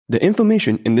The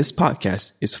information in this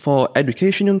podcast is for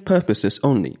educational purposes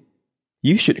only.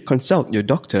 You should consult your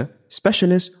doctor,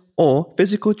 specialist, or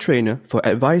physical trainer for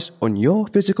advice on your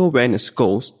physical wellness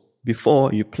goals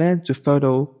before you plan to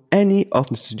follow any of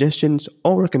the suggestions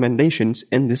or recommendations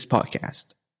in this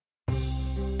podcast.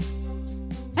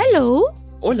 Hello.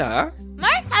 Hola.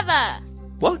 Marhaba.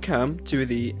 Welcome to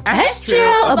the Astro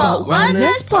About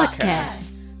Wellness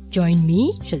podcast. Join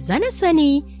me, Shazana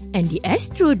Sani, and the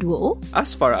Astro Duo,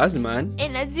 Asfar Azman,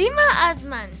 And Azima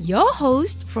Azman. your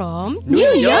host from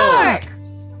New York.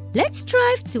 Let's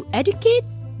strive to educate,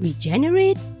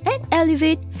 regenerate, and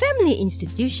elevate family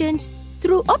institutions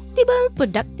through optimal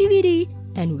productivity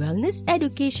and wellness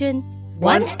education,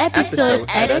 one episode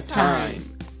at a time.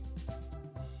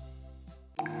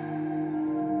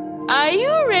 Are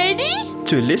you ready?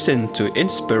 To listen to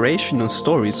inspirational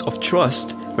stories of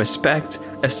trust, respect,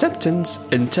 acceptance,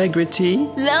 integrity,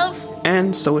 Love.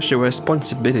 and social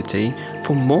responsibility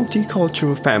for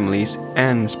multicultural families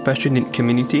and special need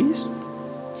communities?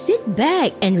 Sit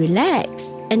back and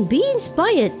relax and be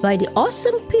inspired by the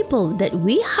awesome people that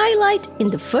we highlight in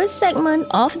the first segment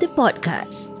of the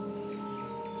podcast.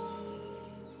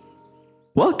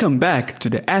 Welcome back to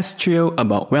the Astro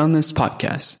About Wellness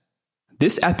podcast.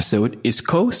 This episode is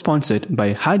co-sponsored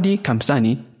by Hadi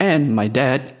Kamsani and my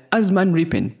dad, Azman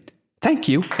Ripin. Thank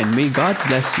you and may God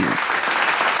bless you.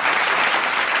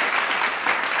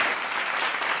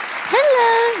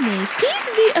 Hello, may peace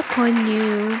be upon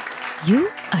you.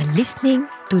 You are listening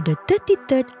to the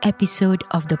 33rd episode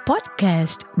of the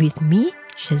podcast with me,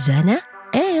 Shazana,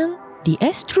 and the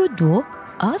Astro Duo,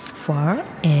 Athfar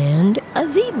and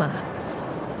Azima.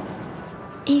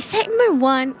 In segment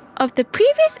 1 of the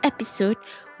previous episode,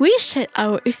 we shared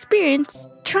our experience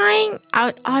trying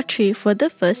out archery for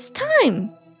the first time.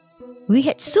 We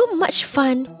had so much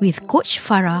fun with Coach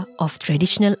Farah of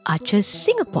Traditional Archers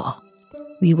Singapore.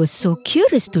 We were so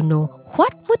curious to know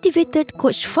what motivated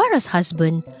Coach Farah's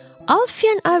husband,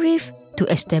 Alfian Arif, to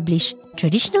establish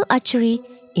traditional archery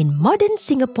in modern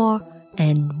Singapore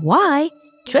and why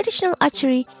traditional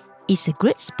archery is a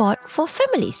great sport for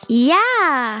families.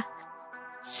 Yeah.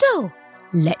 So,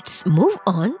 let's move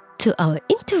on to our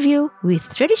interview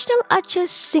with Traditional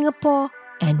Archers Singapore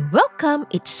and welcome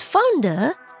its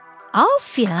founder,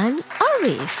 Alfian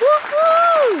Arif.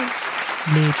 Woohoo!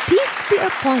 May peace be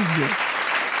upon you.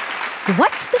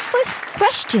 What's the first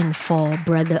question for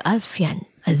Brother Alfian?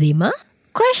 Azima?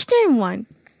 Question 1.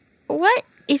 What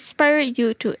inspired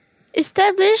you to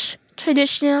establish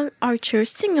Traditional Archers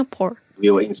Singapore?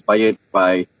 We were inspired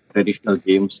by traditional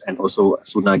games and also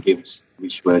Sunnah games,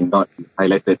 which were not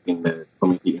highlighted in the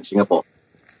community in Singapore.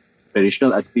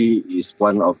 Traditional archery is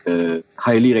one of the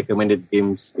highly recommended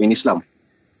games in Islam.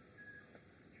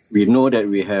 We know that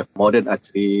we have modern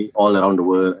archery all around the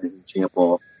world, in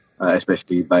Singapore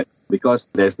especially, but because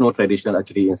there's no traditional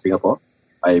archery in Singapore,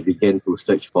 I began to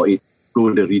search for it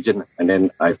through the region, and then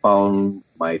I found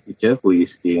my teacher who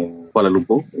is in Kuala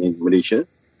Lumpur in Malaysia,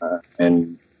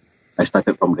 and I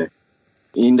started from there.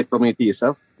 In the community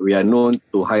itself, we are known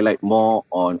to highlight more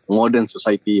on modern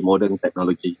society, modern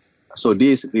technology. So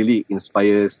this really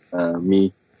inspires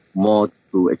me more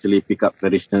to actually pick up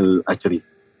traditional archery.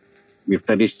 With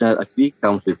traditional archery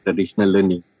comes with traditional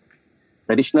learning.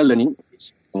 Traditional learning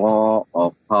is more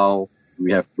of how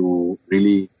we have to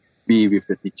really be with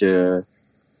the teacher.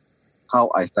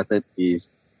 How I started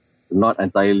is not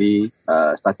entirely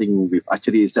starting with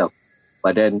archery itself,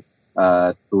 but then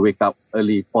to wake up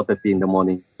early 4:30 in the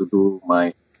morning to do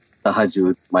my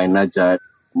tahajjud, my najat,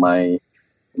 my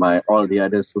all the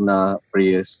other sunnah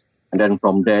prayers, and then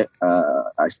from there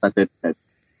I started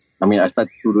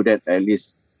to do that at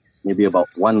least maybe about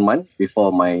 1 month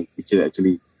before my teacher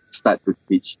actually start to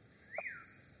teach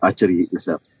archery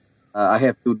itself. I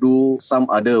have to do some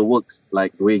other works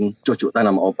like doing cocok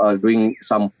tanam or doing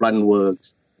some plant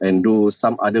works and do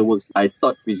some other works I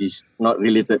thought which is not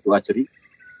related to archery.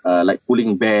 Like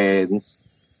pulling bands.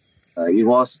 It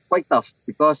was quite tough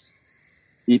because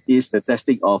it is the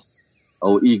testing of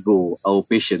our ego, our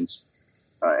patience.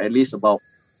 At least about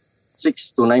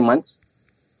 6 to 9 months,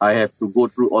 I have to go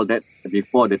through all that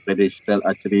before the traditional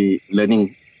archery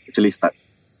learning actually starts.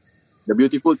 The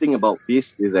beautiful thing about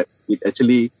this is that it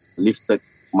actually lifted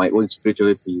my own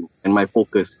spirituality and my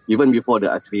focus even before the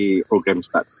archery program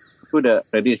starts. Through the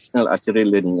traditional archery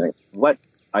learning, right, what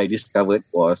I discovered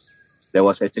was there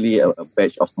was actually a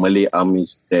batch of Malay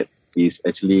armies that is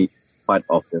actually part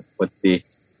of the Fatih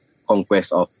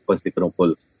conquest of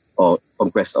Constantinople or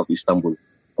conquest of Istanbul.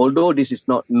 Although this is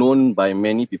not known by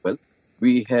many people,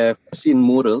 we have seen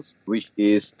murals which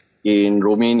is in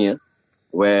Romania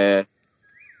where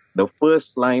The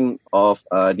first line of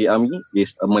the army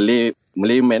is a Malay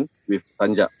man with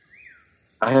tanjak.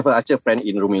 I have an archer friend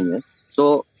in Romania.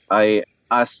 So I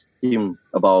asked him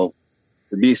about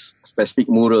these specific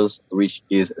murals which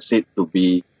is said to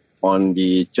be on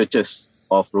the churches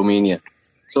of Romania.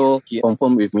 So he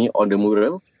confirmed with me on the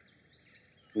mural,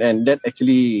 and that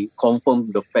actually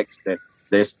confirmed the fact that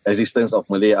there's existence of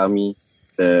Malay army,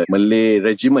 the Malay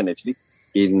regiment actually,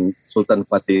 in Sultan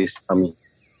Fateh's army.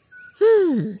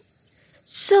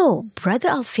 So, Brother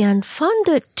Alfian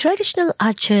founded Traditional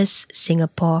Archers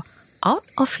Singapore out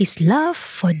of his love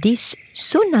for this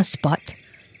sunnah sport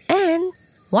and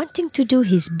wanting to do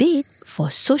his bit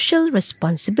for social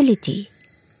responsibility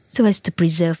so as to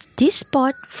preserve this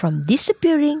sport from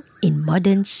disappearing in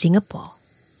modern Singapore.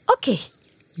 Okay,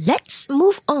 let's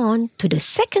move on to the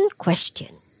second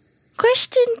question.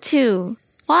 Question 2.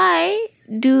 Why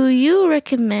do you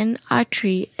recommend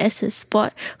archery as a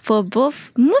sport for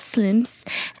both Muslims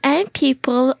and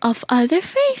people of other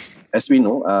faiths? As we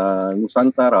know,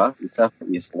 Nusantara itself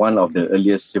is one of the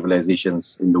earliest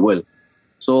civilizations in the world.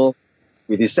 So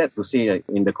it is sad to say that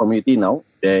in the community now,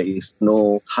 there is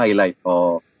no highlight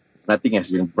or nothing has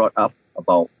been brought up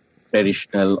about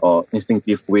traditional or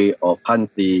instinctive way of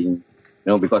hunting,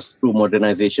 because through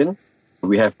modernization,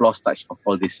 we have lost touch of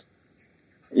all this.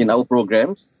 In our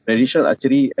programs, traditional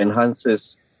archery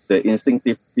enhances the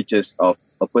instinctive features of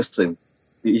a person.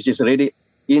 It is already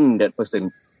in that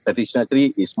person. Traditional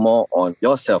archery is more on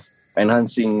yourself,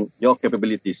 enhancing your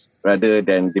capabilities rather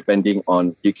than depending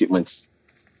on equipments.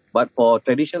 But for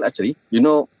traditional archery,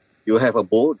 you have a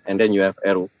bow and then you have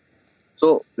arrow.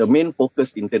 So the main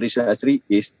focus in traditional archery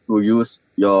is to use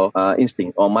your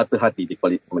instinct, or mata hati, they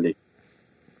call it in Malay.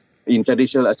 In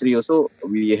traditional archery also,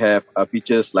 we have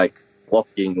features like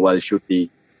walking while shooting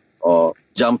or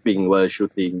jumping while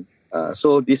shooting.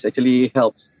 So this actually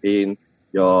helps in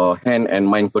your hand and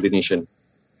mind coordination,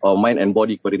 or mind and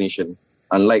body coordination.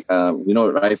 Unlike,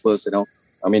 rifles,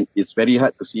 it's very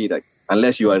hard to see that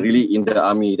unless you are really in the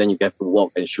army, then you have to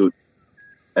walk and shoot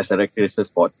as a recreational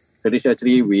sport. Traditional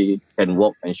archery, we can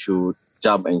walk and shoot,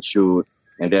 jump and shoot,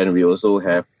 and then we also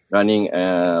have running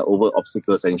over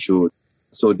obstacles and shoot.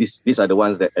 So these are the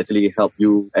ones that actually help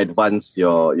you advance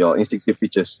your instinctive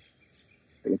features.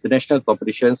 International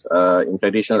competitions in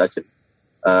traditional archery,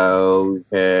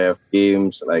 we have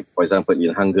games like, for example,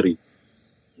 in Hungary,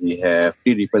 we have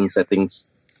 3 different settings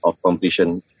of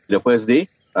competition. The first day,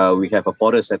 we have a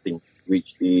forest setting,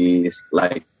 which is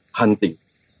like hunting.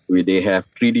 They have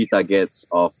 3D targets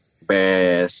of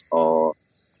bears or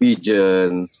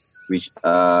pigeons, which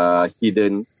are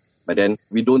hidden, but then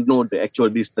we don't know the actual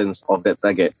distance of that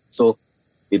target. So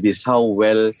it is how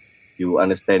well you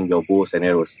understand your bows and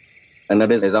arrows.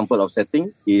 Another example of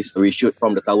setting is we shoot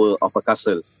from the tower of a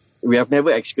castle. We have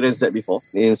never experienced that before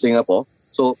in Singapore.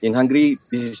 So in Hungary,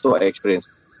 this is what I experienced.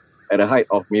 At a height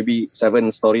of maybe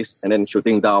 7 stories and then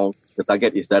shooting down, the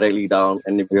target is directly down,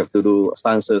 and we have to do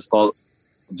stances called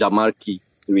Jamal,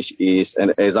 which is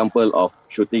an example of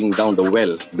shooting down the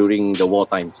well during the war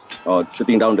times, or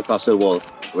shooting down the castle wall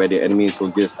where the enemy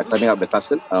soldiers are climbing up the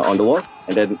castle on the wall,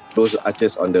 and then those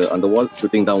archers on the wall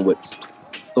shooting downwards.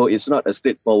 So it's not a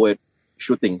straightforward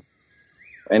shooting.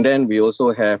 And then we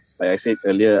also have, like I said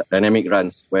earlier, dynamic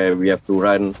runs where we have to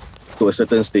run to a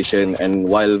certain station, and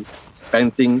while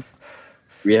panting,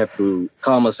 we have to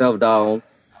calm ourselves down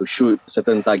to shoot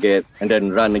certain targets and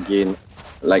then run again.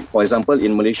 Like, for example,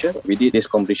 in Malaysia, we did this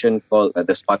competition called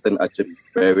the Spartan Archery,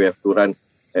 where we have to run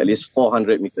at least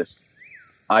 400 meters.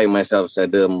 I myself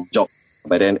seldom jog,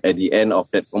 but then at the end of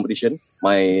that competition,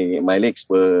 my legs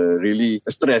were really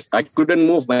stressed. I couldn't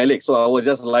move my legs, so I was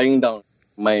just lying down.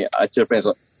 My archer friends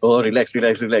were, relax.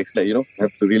 Like, I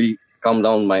have to really calm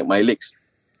down my legs.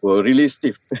 Were really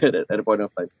stiff at the point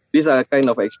of time. These are kind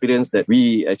of experience that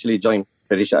we actually joined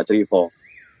traditional archery for.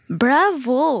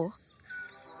 Bravo!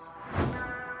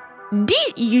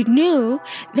 Did you know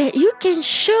that you can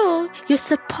show your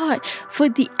support for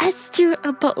the Astro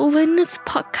About Awareness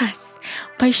podcast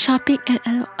by shopping at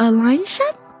an online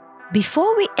shop?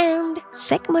 Before we end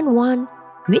segment 1,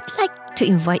 we'd like to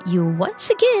invite you once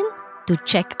again to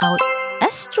check out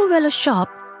Astrovelo Shop,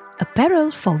 apparel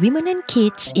for women and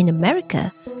kids in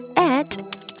America at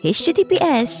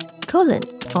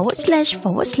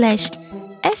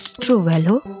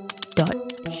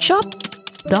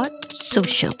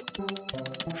https://astrovelo.shop.social.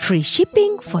 Free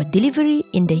shipping for delivery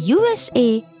in the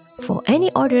USA for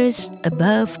any orders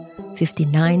above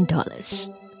 $59.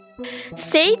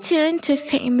 Stay tuned to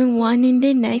segment 1 in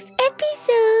the next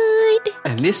episode.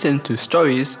 And listen to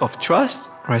stories of trust,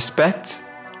 respect,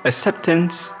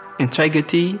 acceptance,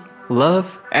 integrity,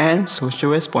 love, and social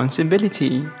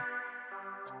responsibility.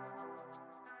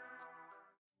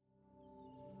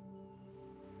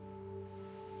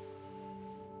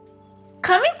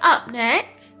 Coming up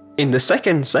next, In the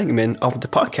second segment of the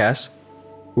podcast,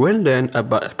 we'll learn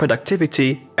about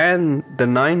productivity and the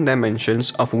 9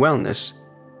 dimensions of wellness: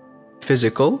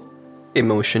 physical,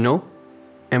 emotional,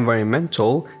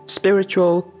 environmental,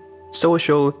 spiritual,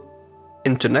 social,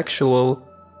 intellectual,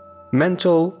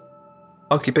 mental,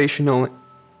 occupational,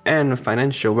 and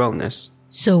financial wellness.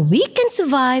 So we can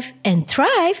survive and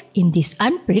thrive in this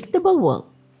unpredictable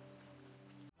world.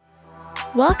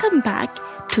 welcome back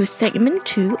to segment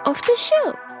 2 of the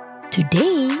show.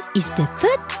 Today is the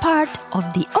third part of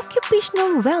the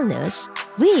occupational wellness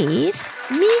with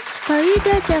Miss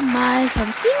Faridah Jamal from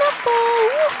Singapore.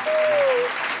 Woohoo!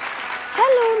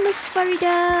 Hello, Miss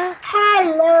Faridah.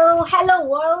 Hello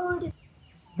world.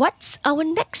 What's our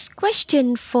next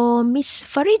question for Miss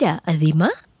Faridah,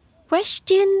 Azima?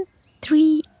 Question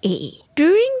 3A.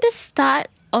 During the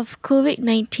start of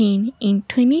COVID-19 in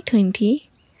 2020,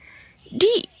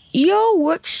 did your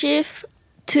work shift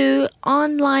to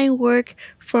online work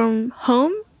from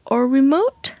home or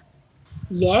remote?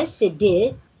 Yes, it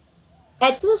did.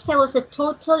 At first, there was a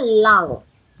total lull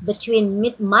between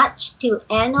mid-March till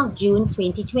end of June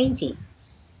 2020.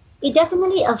 It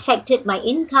definitely affected my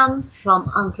income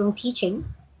from angklung teaching.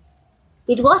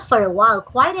 It was for a while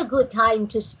quite a good time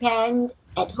to spend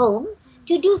at home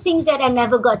to do things that I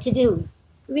never got to do.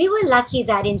 We were lucky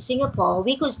that in Singapore,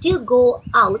 we could still go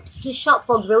out to shop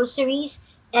for groceries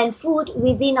and food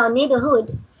within our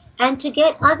neighborhood and to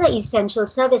get other essential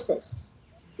services.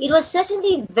 It was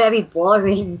certainly very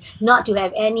boring not to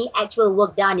have any actual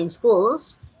work done in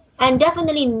schools, and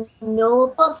definitely no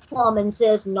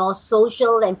performances nor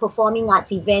social and performing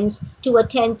arts events to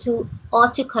attend to or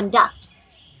to conduct.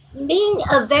 Being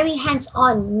a very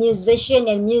hands-on musician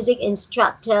and music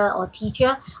instructor or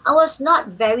teacher, I was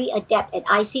not very adept at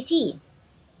ICT.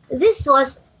 This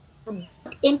was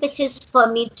impetus for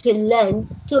me to learn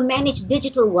to manage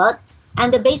digital work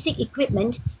and the basic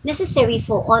equipment necessary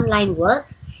for online work,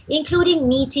 including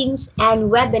meetings and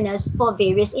webinars for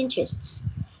various interests.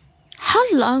 How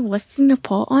long was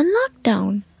Singapore on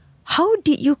lockdown? How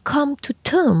did you come to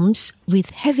terms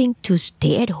with having to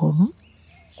stay at home,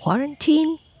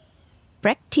 quarantine,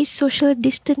 practice social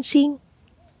distancing,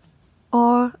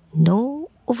 or no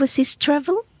overseas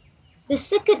travel? The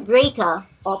circuit breaker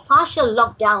or partial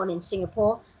lockdown in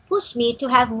Singapore pushed me to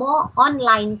have more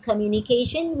online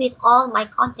communication with all my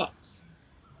contacts.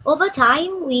 Over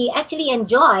time, we actually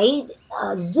enjoyed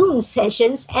Zoom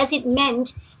sessions as it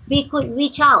meant we could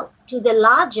reach out to the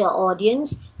larger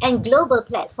audience and global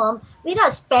platform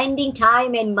without spending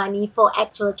time and money for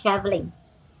actual traveling.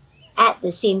 At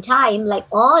the same time, like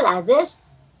all others,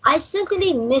 I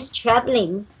certainly miss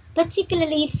traveling,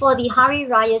 particularly for the Hari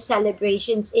Raya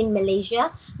celebrations in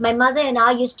Malaysia. My mother and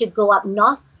I used to go up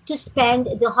north to spend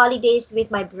the holidays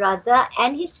with my brother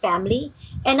and his family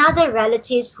and other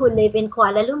relatives who live in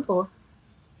Kuala Lumpur.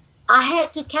 I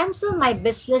had to cancel my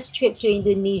business trip to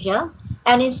Indonesia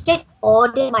and instead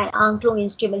order my angklung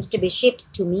instruments to be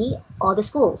shipped to me or the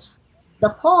schools. The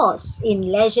pause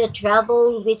in leisure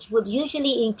travel, which would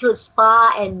usually include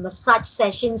spa and massage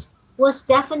sessions, was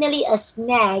definitely a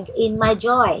snag in my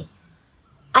joy.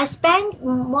 I spent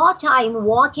more time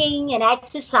walking and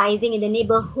exercising in the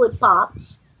neighborhood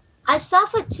parks. I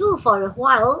suffered too for a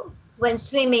while when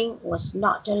swimming was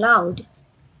not allowed.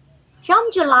 From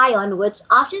July onwards,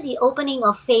 after the opening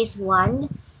of Phase 1,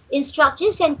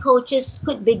 instructors and coaches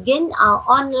could begin our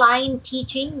online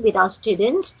teaching with our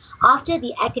students after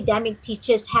the academic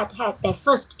teachers had had their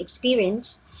first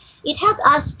experience. It helped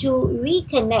us to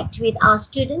reconnect with our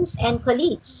students and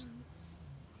colleagues.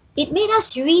 It made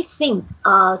us rethink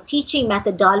our teaching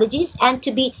methodologies and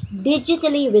to be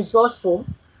digitally resourceful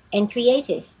and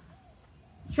creative.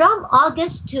 From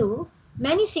August 2,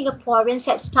 many Singaporeans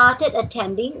had started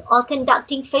attending or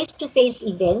conducting face-to-face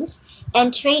events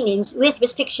and trainings with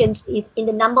restrictions in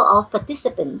the number of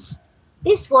participants.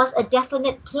 This was a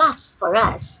definite plus for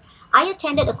us. I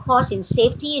attended a course in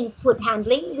safety and food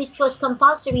handling, which was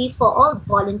compulsory for all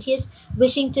volunteers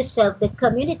wishing to serve the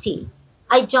community.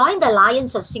 I joined the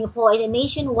Lions of Singapore in a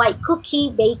nationwide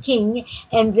cookie baking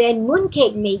and then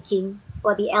mooncake making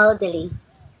for the elderly.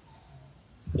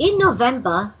 In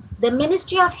November, the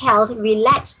Ministry of Health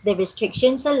relaxed the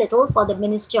restrictions a little for the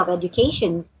Ministry of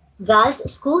Education. Thus,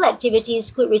 school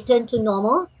activities could return to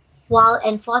normal while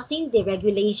enforcing the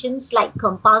regulations like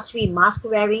compulsory mask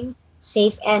wearing,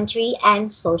 safe entry,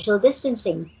 and social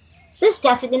distancing. This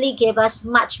definitely gave us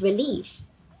much relief.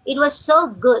 It was so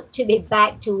good to be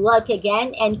back to work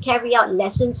again and carry out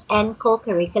lessons and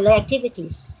co-curricular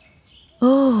activities.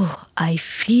 Oh, I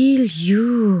feel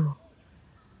you.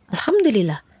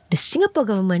 Alhamdulillah, the Singapore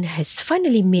government has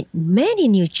finally made many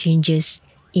new changes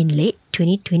in late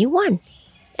 2021.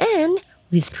 And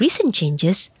with recent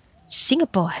changes,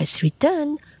 Singapore has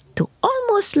returned to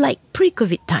almost like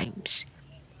pre-COVID times.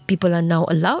 People are now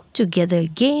allowed to gather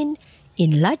again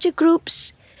in larger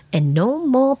groups and no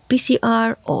more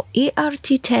PCR or ART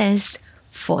tests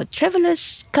for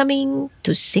travellers coming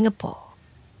to Singapore.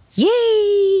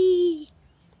 Yay!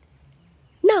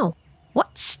 Now,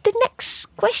 what's the next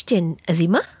question,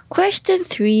 Azima? Question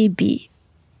 3B.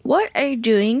 What are you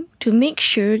doing to make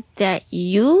sure that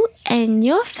you and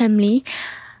your family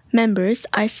members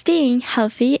are staying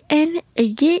healthy and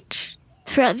engaged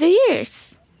throughout the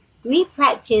years? We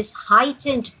practice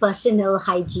heightened personal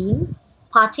hygiene,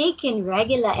 partake in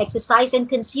regular exercise, and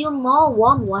consume more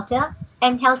warm water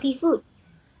and healthy food.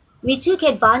 We took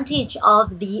advantage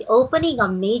of the opening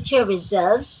of nature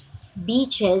reserves,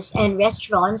 beaches, and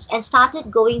restaurants and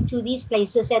started going to these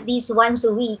places at least once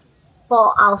a week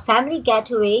for our family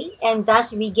getaway and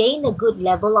thus regain a good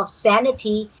level of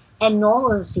sanity and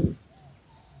normalcy.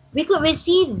 We could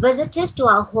receive visitors to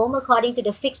our home according to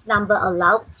the fixed number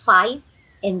allowed, 5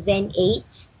 and then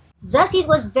 8. Thus, it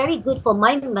was very good for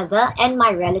my mother and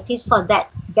my relatives for that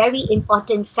very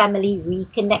important family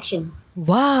reconnection.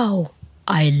 Wow,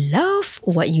 I love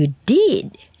what you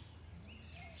did.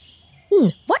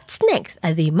 What's next,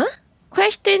 Azima?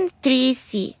 Question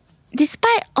 3C.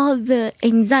 Despite all the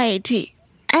anxiety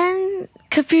and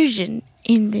confusion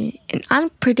in an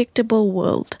unpredictable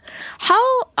world,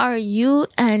 how are you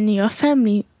and your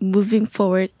family moving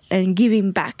forward and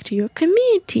giving back to your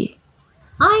community?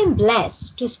 I am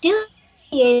blessed to still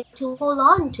be able to hold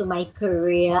on to my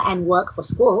career and work for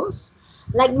schools.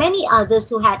 Like many others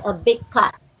who had a big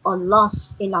cut or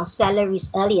loss in our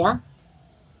salaries earlier,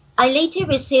 I later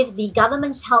received the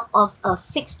government's help of a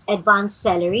fixed advance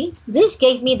salary. This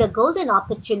gave me the golden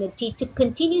opportunity to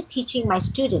continue teaching my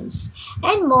students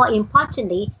and, more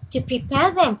importantly, to prepare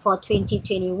them for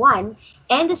 2021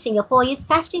 and the Singapore Youth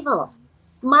Festival.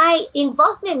 My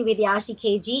involvement with the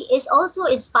RCKG is also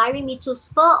inspiring me to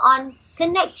spur on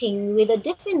connecting with the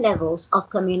different levels of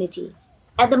community.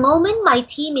 At the moment, my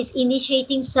team is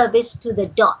initiating service to the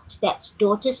DOT, that's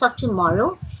Daughters of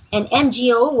Tomorrow, an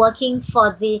NGO working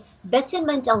for the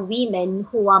betterment of women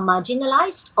who are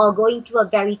marginalized or going through a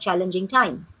very challenging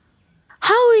time.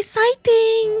 How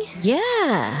exciting!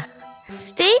 Yeah,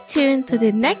 Stay tuned to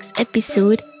the next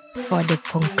episode for the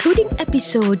concluding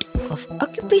episode of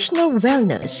Occupational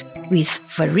Wellness with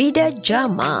Faridah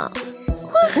Jamal.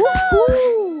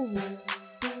 Woohoo!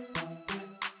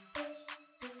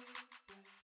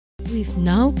 We've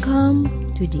now come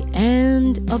to the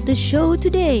end of the show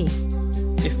today.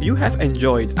 If you have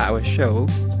enjoyed our show,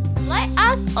 like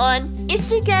us on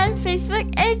Instagram, Facebook,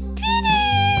 and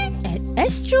Twitter at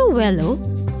Astrowello,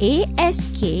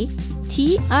 ASKTRIOWELLO.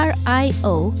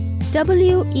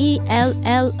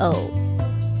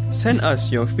 send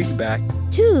us your feedback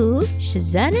to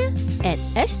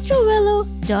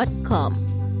shazana@astrowello.com.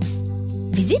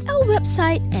 Visit our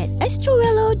website at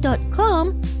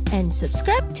astrowello.com and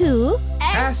subscribe to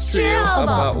Astro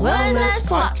About Wellness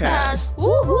Podcast.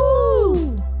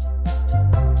 Woohoo!